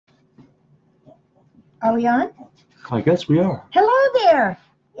Are we on? I guess we are. Hello there.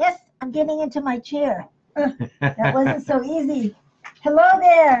 Yes, I'm getting into my chair. That wasn't so easy. Hello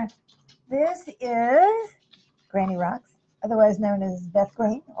there. This is Granny Rocks, otherwise known as Beth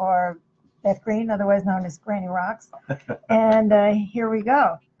Green, or Beth Green, otherwise known as Granny Rocks. And here we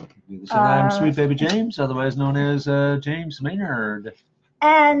go. I'm Sweet Baby James, otherwise known as James Maynard.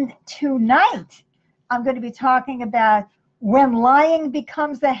 And tonight, I'm going to be talking about when lying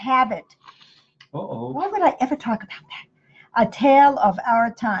becomes a habit. Uh-oh. Why would I ever talk about that? A tale of our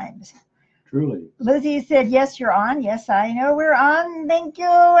times. Truly. Lizzie said, yes, you're on. Yes, I know we're on. Thank you.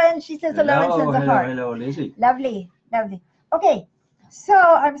 And she says hello and sends a heart. Hello, Lizzie. Lovely, lovely. Okay, so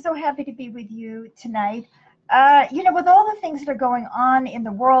I'm so happy to be with you tonight. With all the things that are going on in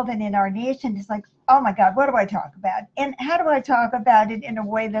the world and in our nation, it's like, oh my God, what do I talk about? And how do I talk about it in a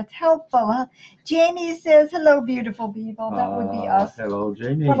way that's helpful? Huh? Jamie says, hello, beautiful people. That would be us. Hello,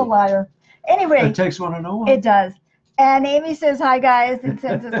 Jamie. What a liar. Anyway. It takes one to know one. It does. And Amy says, hi, guys, and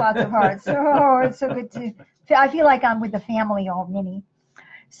sends us lots of hearts. Oh, it's so good to, I feel like I'm with the family all mini.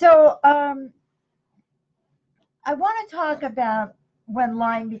 So I want to talk about when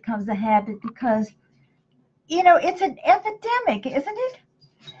lying becomes a habit because, it's an epidemic, isn't it?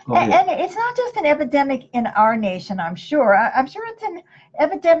 Oh, yeah. And it's not just an epidemic in our nation, I'm sure. I'm sure it's an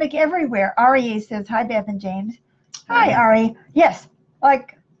epidemic everywhere. Ari says, hi, Beth and James. Hi, Ari. Yes,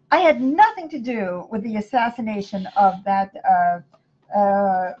 like I had nothing to do with the assassination of that,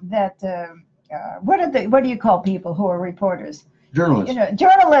 what do you call people who are reporters? Journalists.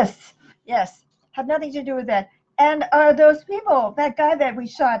 Journalists, yes, had nothing to do with that. And those people, that guy that we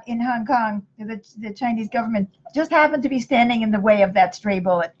shot in Hong Kong, the Chinese government, just happened to be standing in the way of that stray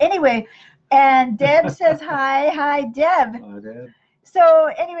bullet. Anyway, and Deb says hi. Hi, Deb. Hi, Deb. So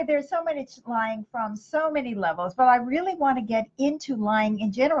anyway, there's so many lying from so many levels, but I really want to get into lying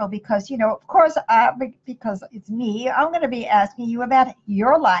in general because, of course, because it's me, I'm going to be asking you about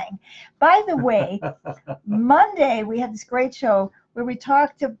your lying. By the way, Monday we had this great show where we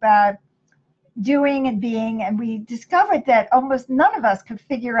talked about doing and being, and we discovered that almost none of us could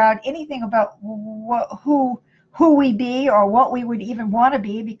figure out anything about who we be or what we would even want to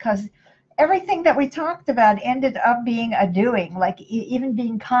be, because everything that we talked about ended up being a doing, like even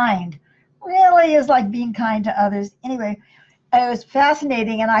being kind really is like being kind to others. Anyway, it was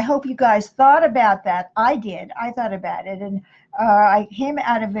fascinating, and I hope you guys thought about that. I did. I thought about it, and I came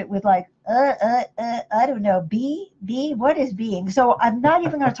out of it with like, I don't know, be, what is being? So I'm not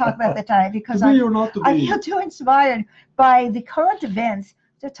even going to talk about the time because I feel too inspired by the current events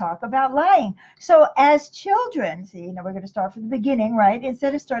to talk about lying. So as children, we're going to start from the beginning, right?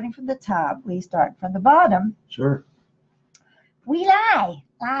 Instead of starting from the top, we start from the bottom. Sure. We lie.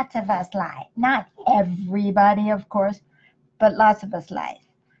 Lots of us lie. Not everybody, of course, but lots of us lie.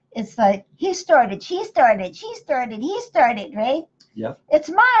 It's like, he started, she started, she started, he started, right? Yep. It's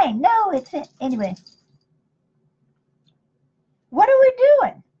mine. No, it's it. Anyway. What are we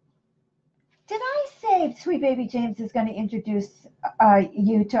doing? Did I say Sweet Baby James is going to introduce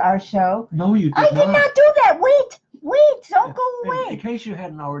you to our show? No, you did not. I did not do that. Wait, don't go away. In case you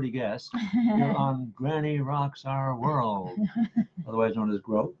hadn't already guessed, you're on Granny Rocks Our World, otherwise known as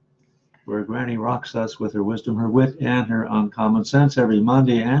GROW, where Granny rocks us with her wisdom, her wit, and her uncommon sense every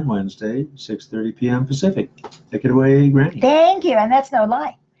Monday and Wednesday, 6:30 p.m. Pacific. Take it away, Granny. Thank you, and that's no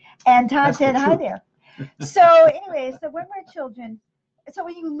lie. And Todd said hi there. So anyway, so when we're children, so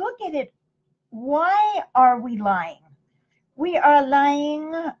when you look at it, why are we lying? We are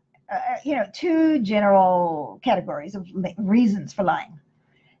lying, two general categories of reasons for lying.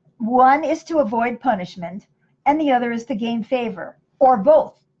 One is to avoid punishment, and the other is to gain favor, or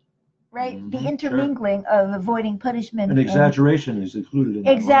both. Right? Mm-hmm, the intermingling of avoiding punishment. And exaggeration is included in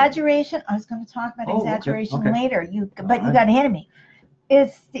that. Exaggeration. I was going to talk about exaggeration later. But you got ahead of me.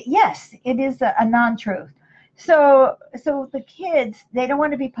 It is a non-truth. So the kids, they don't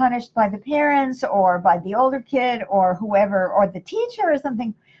want to be punished by the parents or by the older kid or whoever or the teacher or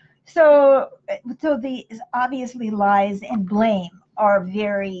something. So the obviously lies and blame are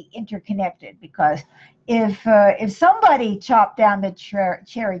very interconnected, because if somebody chopped down the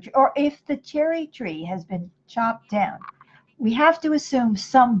cherry tree, or if the cherry tree has been chopped down, we have to assume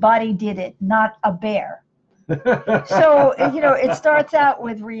somebody did it, not a bear. So it starts out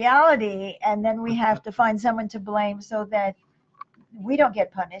with reality, and then we have to find someone to blame so that we don't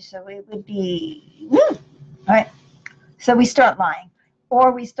get punished. So it would be right. So we start lying,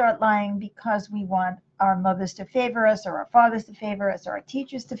 or we start lying because we want our mothers to favor us, or our fathers to favor us, or our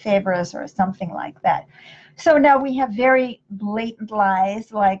teachers to favor us, or something like that. So now we have very blatant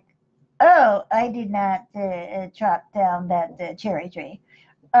lies like, oh, I did not chop down that cherry tree.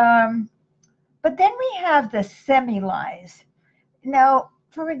 But then we have the semi-lies. Now,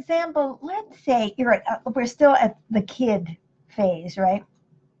 for example, let's say we're still at the kid phase, right?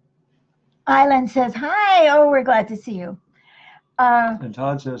 Island says, hi, oh, we're glad to see you. And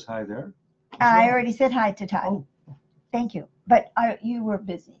Todd says hi there. I already said hi to Todd. Oh. Thank you. But you were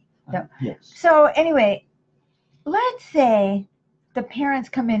busy. So, yes. So anyway, let's say the parents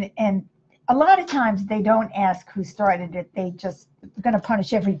come in, and a lot of times they don't ask who started it. They just going to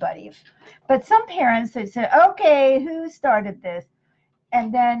punish everybody. But some parents, they say, okay, who started this?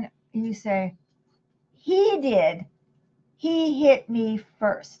 And then you say, he did. He hit me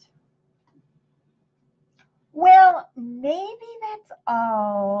first. Well, maybe that's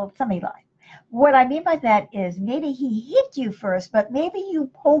all semi-lie. What I mean by that is maybe he hit you first, but maybe you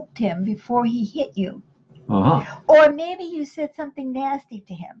poked him before he hit you. Uh-huh. Or maybe you said something nasty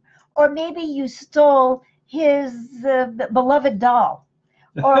to him. Or maybe you stole his beloved doll.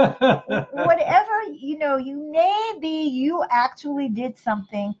 Or whatever, maybe you actually did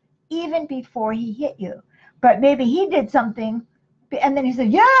something even before he hit you. But maybe he did something, and then he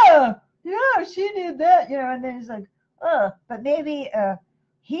said, yeah, she did that, and then he's like, but maybe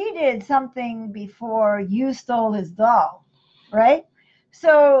he did something before you stole his doll, right?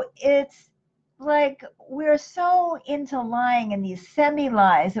 So it's like we're so into lying and these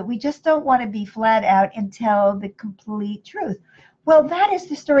semi-lies that we just don't want to be flat out and tell the complete truth. Well, that is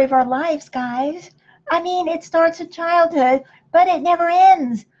the story of our lives, guys. I mean, it starts in childhood, but it never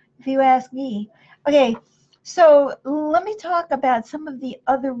ends, if you ask me. Okay, so let me talk about some of the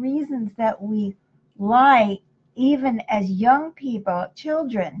other reasons that we lie, even as young people,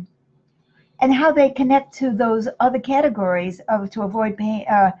 children, and how they connect to those other categories to avoid pain,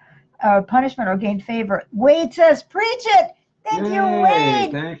 punishment or gain favor. Wade says, preach it. Thank you,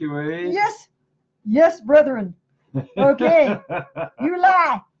 Wade. Thank you, Wade. Yes, brethren. Okay, you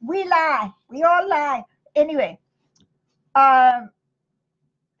lie, we all lie. Anyway,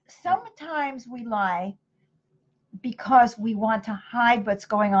 sometimes we lie because we want to hide what's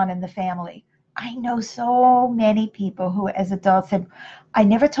going on in the family. I know so many people who, as adults, said, I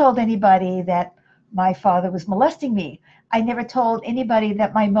never told anybody that my father was molesting me. I never told anybody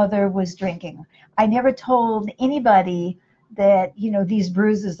that my mother was drinking. I never told anybody that, these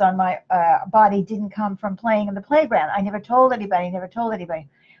bruises on my body didn't come from playing in the playground. I never told anybody.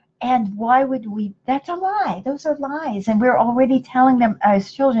 And why would we? That's a lie. Those are lies. And we're already telling them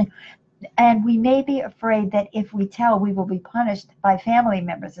as children. And we may be afraid that if we tell, we will be punished by family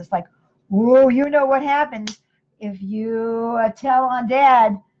members. It's like, whoa, you know what happens if you tell on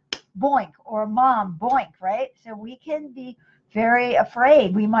dad, boink, or mom, boink, right? So we can be very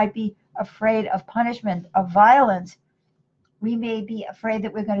afraid. We might be afraid of punishment, of violence. We may be afraid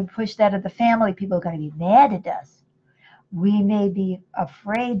that we're going to push that at the family. People are going to be mad at us. We may be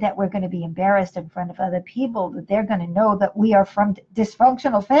afraid that we're going to be embarrassed in front of other people, that they're going to know that we are from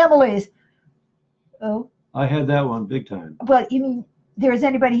dysfunctional families. Oh, I had that one big time. Well, you mean there's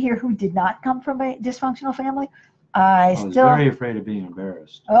anybody here who did not come from a dysfunctional family? I was very afraid of being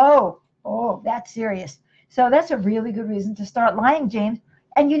embarrassed. Oh, that's serious. So that's a really good reason to start lying, James.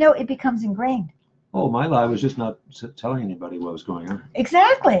 And it becomes ingrained. Oh, my lie was just not telling anybody what was going on.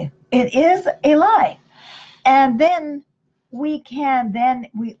 Exactly. It is a lie. And then we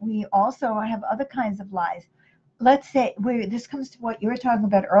also have other kinds of lies. Let's say this comes to what you were talking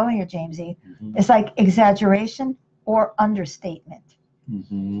about earlier, Jamesy. Mm-hmm. It's like exaggeration or understatement.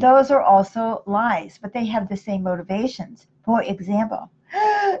 Mm-hmm. Those are also lies, but they have the same motivations. For example,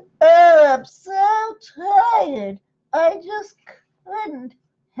 I'm so tired. I just couldn't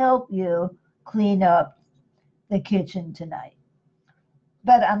help you clean up the kitchen tonight.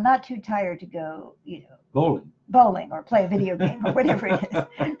 But I'm not too tired to go, bowling or play a video game or whatever it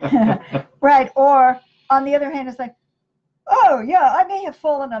is. Right. Or on the other hand, it's like, oh, yeah, I may have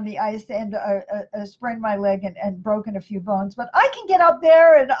fallen on the ice and sprained my leg and broken a few bones, but I can get up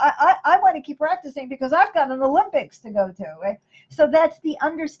there and I want to keep practicing because I've got an Olympics to go to, right? So that's the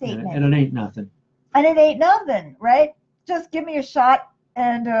understatement. And it ain't nothing. And it ain't nothing, right? Just give me a shot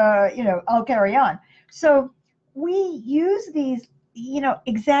and, I'll carry on. So we use these,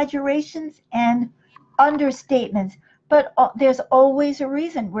 exaggerations and understatements, but there's always a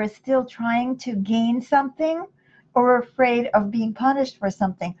reason. We're still trying to gain something, or we're afraid of being punished for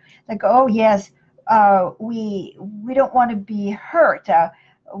something. Like, oh yes, we don't want to be hurt.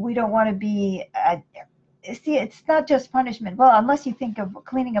 We don't want to be. See, it's not just punishment. Well, unless you think of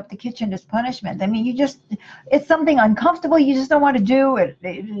cleaning up the kitchen as punishment. I mean, it's something uncomfortable. You just don't want to do it.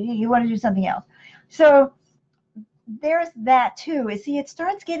 You want to do something else. So there's that too. See, it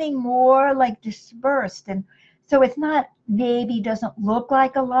starts getting more like dispersed, and so it's not, maybe doesn't look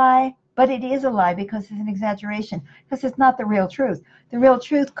like a lie, but it is a lie because it's an exaggeration, because it's not the real truth. The real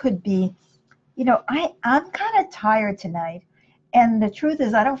truth could be, I'm kind of tired tonight, and the truth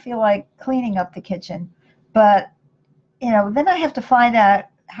is I don't feel like cleaning up the kitchen, but then I have to find out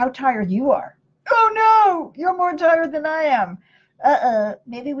how tired you are. Oh no, you're more tired than I am.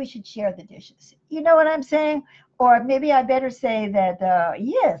 Maybe we should share the dishes. You know what I'm saying? Or maybe I better say that,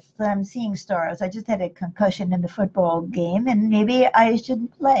 yes, I'm seeing stars. I just had a concussion in the football game, and maybe I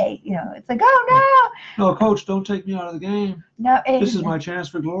shouldn't play. It's like, oh No, coach, don't take me out of the game. no. No, This is my chance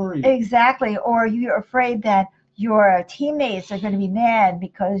for glory. exactly. Or you're afraid that your teammates are going to be mad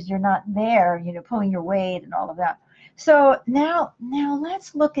because you're not there, pulling your weight and all of that. So now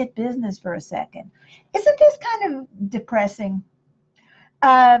let's look at business for a second. Isn't this kind of depressing?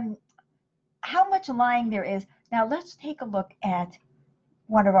 How much lying there is. Now let's take a look at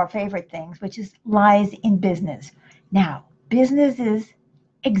one of our favorite things, which is lies in business. Now, businesses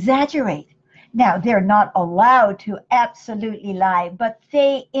exaggerate. Now, they're not allowed to absolutely lie, but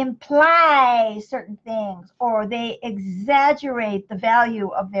they imply certain things, or they exaggerate the value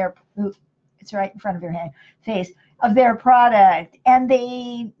of their, it's right in front of your face, of their product, and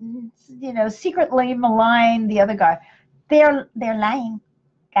they, secretly malign the other guy. They're lying,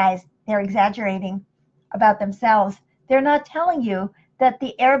 guys. They're exaggerating about themselves. They're not telling you that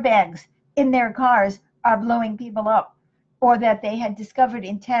the airbags in their cars are blowing people up, or that they had discovered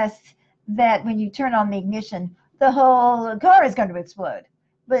in tests that when you turn on the ignition, the whole car is going to explode.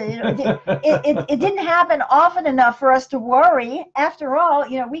 But it didn't happen often enough for us to worry. After all,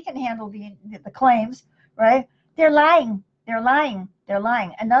 we can handle the claims, right? They're lying. They're lying. They're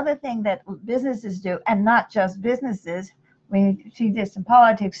lying. Another thing that businesses do, and not just businesses, we see this in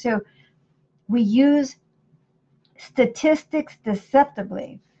politics too, we use statistics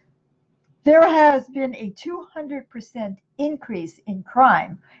deceptively. There has been a 200% increase in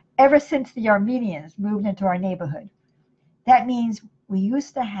crime ever since the Armenians moved into our neighborhood. That means we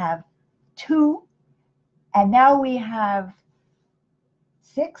used to have 2, and now we have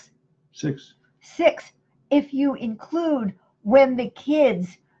 6. 6. 6, if you include when the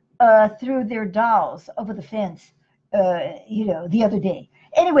kids threw their dolls over the fence, the other day.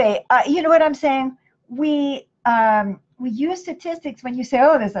 Anyway, you know what I'm saying? We use statistics when you say,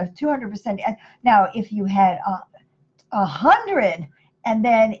 oh, there's a 200%. Now, if you had 100 and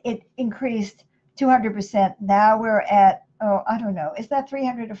then it increased 200%, now we're at, I don't know, is that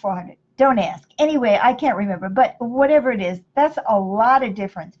 300 or 400? Don't ask. Anyway, I can't remember, but whatever it is, that's a lot of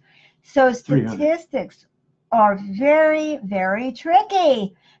difference. So statistics are very, very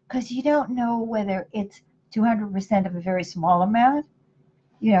tricky, because you don't know whether it's 200% of a very small amount,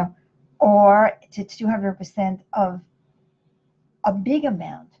 or it's 200% of a big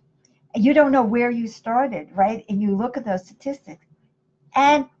amount. You don't know where you started, right? And you look at those statistics,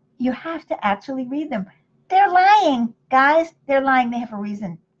 and you have to actually read them. They're lying, guys. They're lying. They have a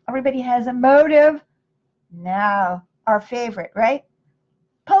reason. Everybody has a motive. Now, our favorite, right?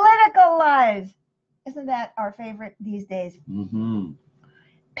 Political lies. Isn't that our favorite these days? Mm-hmm.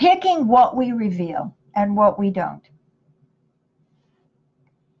 Picking what we reveal and what we don't.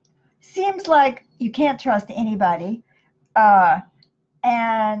 Seems like you can't trust anybody.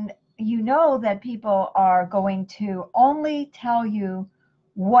 And you know that people are going to only tell you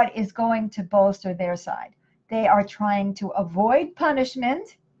what is going to bolster their side. They are trying to avoid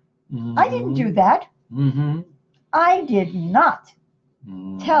punishment. Mm-hmm. I didn't do that. Mm-hmm. I did not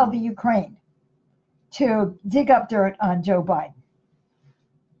tell the Ukraine to dig up dirt on Joe Biden.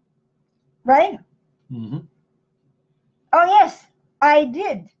 Right? Mm-hmm. Oh, yes, I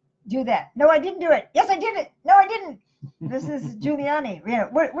did do that. No, I didn't do it. Yes, I did it. No, I didn't. This is Giuliani.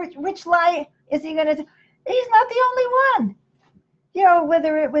 Which lie is he going to? He's not the only one.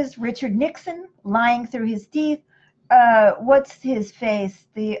 Whether it was Richard Nixon lying through his teeth, what's his face?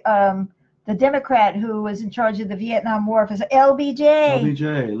 The Democrat who was in charge of the Vietnam War, LBJ,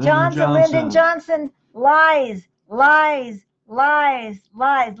 Lyndon Johnson, lies.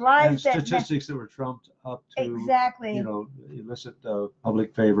 And statistics that were trumped up to exactly, elicit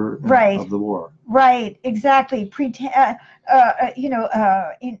public favor of the war. Right, exactly.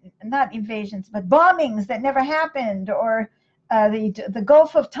 Not invasions, but bombings that never happened, or the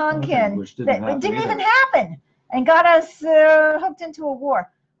Gulf of Tonkin that didn't even happen, and got us hooked into a war,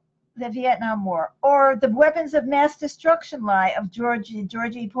 the Vietnam War, or the weapons of mass destruction lie of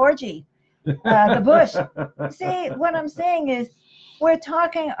Georgie Porgy. The Bush. See, what I'm saying is, we're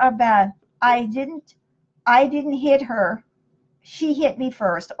talking about I didn't hit her, she hit me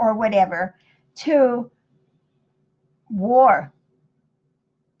first, or whatever, to war.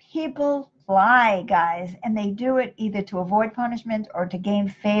 People lie, guys, and they do it either to avoid punishment or to gain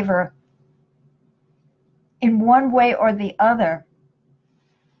favor in one way or the other.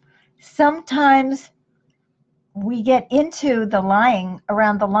 Sometimes we get into the lying,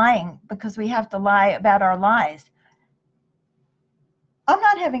 around the lying, because we have to lie about our lies. I'm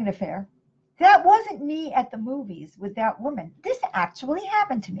not having an affair. That wasn't me at the movies with that woman. This actually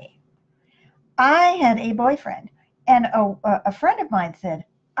happened to me. I had a boyfriend, and a friend of mine said,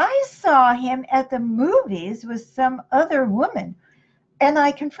 I saw him at the movies with some other woman. And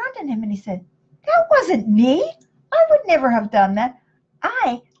I confronted him, and he said, that wasn't me. I would never have done that.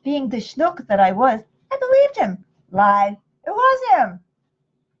 I, being the schnook that I was, I believed him. Lied. It was him.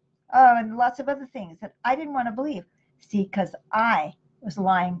 Oh, and lots of other things that I didn't want to believe. See, because I was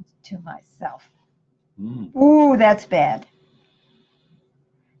lying to myself. Ooh, that's bad.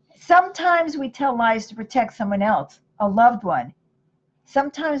 Sometimes we tell lies to protect someone else, a loved one.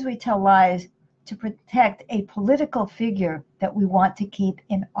 Sometimes we tell lies to protect a political figure that we want to keep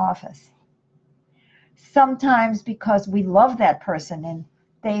in office. Sometimes because we love that person and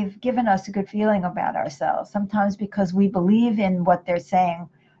they've given us a good feeling about ourselves. Sometimes because we believe in what they're saying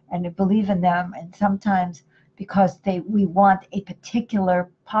and believe in them. And sometimes because we want a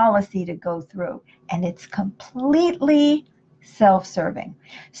particular policy to go through. And it's completely self-serving.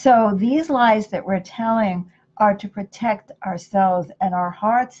 So these lies that we're telling are to protect ourselves and our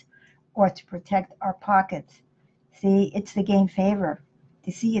hearts, or to protect our pockets. See, it's to gain favor.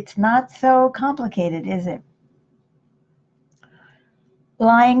 You see, it's not so complicated, is it?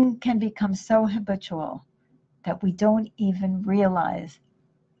 Lying can become so habitual that we don't even realize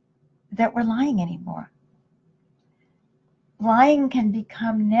that we're lying anymore. Lying can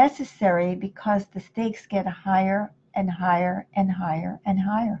become necessary because the stakes get higher and higher and higher and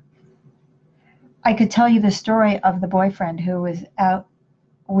higher. I could tell you the story of the boyfriend who was out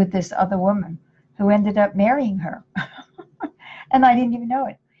with this other woman who ended up marrying her. And I didn't even know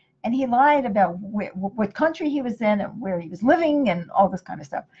it. And he lied about what country he was in and where he was living and all this kind of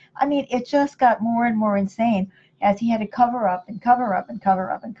stuff. I mean, it just got more and more insane as he had to cover up and cover up and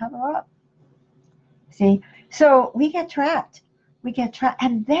cover up and cover up. See? So we get trapped. We get trapped.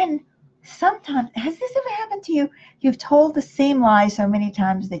 And then sometimes, has this ever happened to you? You've told the same lie so many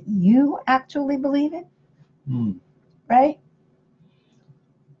times that you actually believe it? Right?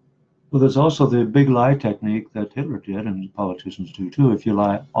 Well, there's also the big lie technique that Hitler did, and politicians do too. If you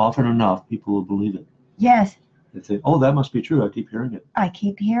lie often enough, people will believe it. Yes. They say, oh, that must be true. I keep hearing it. I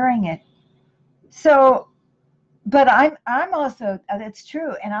keep hearing it. So, but I'm also, that's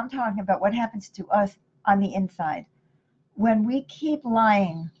true, and I'm talking about what happens to us on the inside. When we keep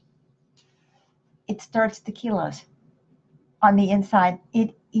lying, it starts to kill us on the inside.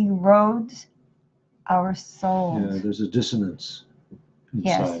 It erodes our souls. Yeah, there's a dissonance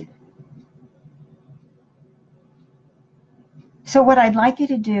inside. Yes. So what I'd like you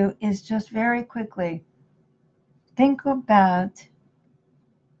to do is just very quickly think about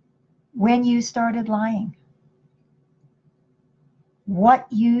when you started lying. What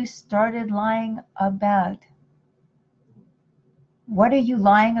you started lying about. What are you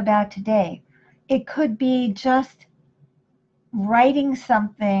lying about today? It could be just writing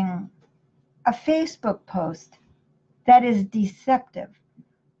something, a Facebook post that is deceptive,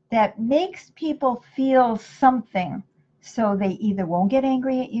 that makes people feel something so they either won't get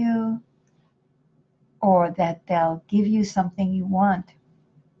angry at you or that they'll give you something you want.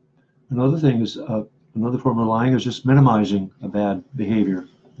 Another thing is, another form of lying is just minimizing a bad behavior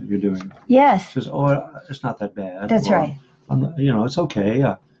that you're doing. Yes. Says, oh, it's not that bad. That's right. It's okay.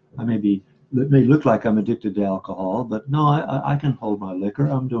 It may look like I'm addicted to alcohol, but no, I can hold my liquor.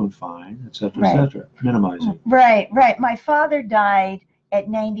 I'm doing fine, et cetera, et cetera. Minimizing. Right. My father died at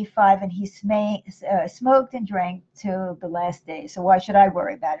 95, and he smoked and drank till the last day. So why should I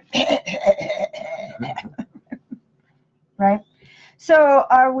worry about it? Right? So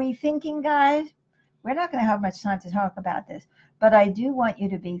are we thinking, guys? We're not going to have much time to talk about this, but I do want you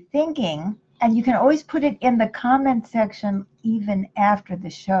to be thinking, and you can always put it in the comment section even after the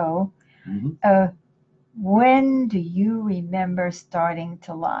show. When do you remember starting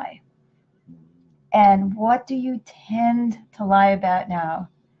to lie? And what do you tend to lie about now?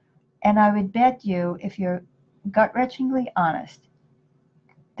 And I would bet you, if you're gut-wrenchingly honest,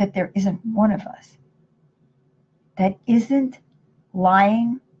 that there isn't one of us that isn't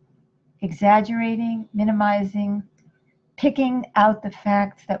lying, exaggerating, minimizing, picking out the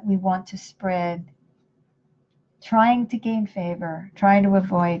facts that we want to spread, trying to gain favor, trying to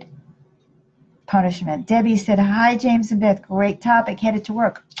avoid punishment. Debbie said, hi, James and Beth, great topic, headed to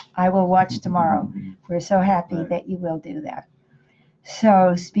work. I will watch tomorrow. We're so happy that you will do that.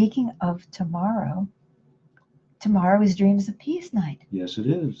 So speaking of tomorrow, tomorrow is Dreams of Peace night. Yes, it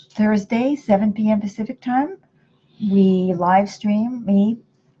is. Thursday, 7 p.m. Pacific time, we live stream me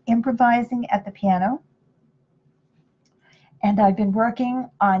improvising at the piano. And I've been working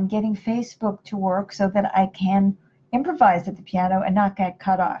on getting Facebook to work so that I can improvise at the piano and not get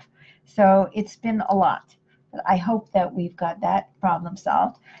cut off. So it's been a lot. But I hope that we've got that problem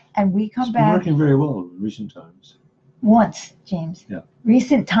solved. And we come It's been back working very well in recent times. once, James. Yeah.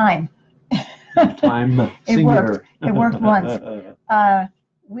 Recent time. Time It singular. worked. It worked once.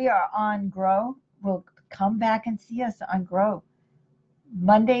 We are on Grow. We'll come back and see us on Grow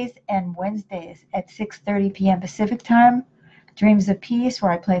Mondays and Wednesdays at 6:30 p.m. Pacific time. Dreams of Peace,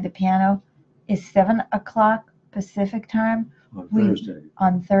 where I play the piano, is 7 o'clock Pacific time On Thursday.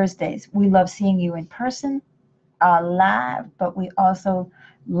 on Thursdays. We love seeing you in person, live, but we also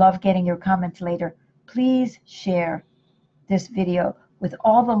love getting your comments later. Please share this video with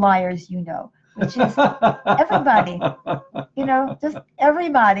all the liars you know, which is everybody. Just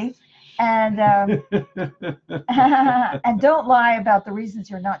everybody. And and don't lie about the reasons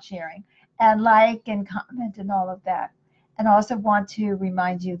you're not sharing. And like and comment and all of that. And also want to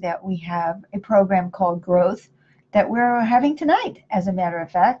remind you that we have a program called Growth that we're having tonight, as a matter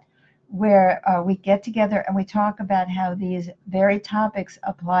of fact, where we get together and we talk about how these very topics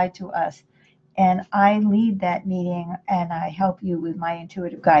apply to us. And I lead that meeting and I help you with my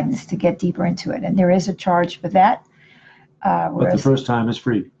intuitive guidance to get deeper into it. And there is a charge for that. But the first time is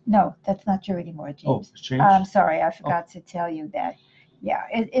free. No, that's not true anymore, James. Oh, it's changed? I'm sorry, I forgot to tell you that. Yeah,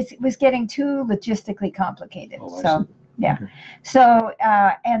 it was getting too logistically complicated. Oh, I So, see. yeah. Okay. So,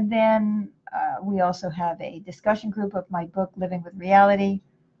 and then we also have a discussion group of my book, Living with Reality.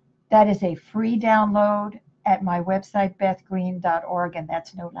 That is a free download at my website, bethgreen.org, and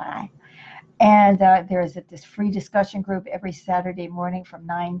that's no lie. And there is this free discussion group every Saturday morning from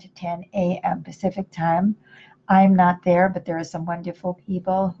 9 to 10 a.m. Pacific time. I'm not there, but there are some wonderful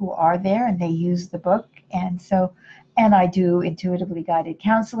people who are there, and they use the book. And I do intuitively guided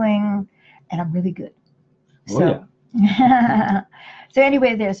counseling, and I'm really good. Oh, yeah. So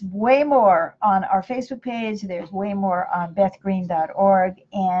anyway, there's way more on our Facebook page. There's way more on bethgreen.org.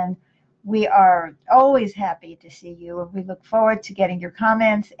 And we are always happy to see you. And we look forward to getting your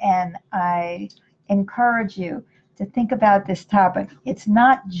comments. And I encourage you to think about this topic. It's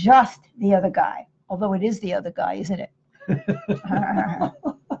not just the other guy, although it is the other guy, isn't it?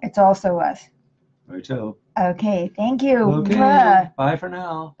 It's also us. Right, so. Okay, thank you. Okay, bye for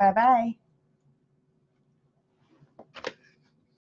now. Bye-bye.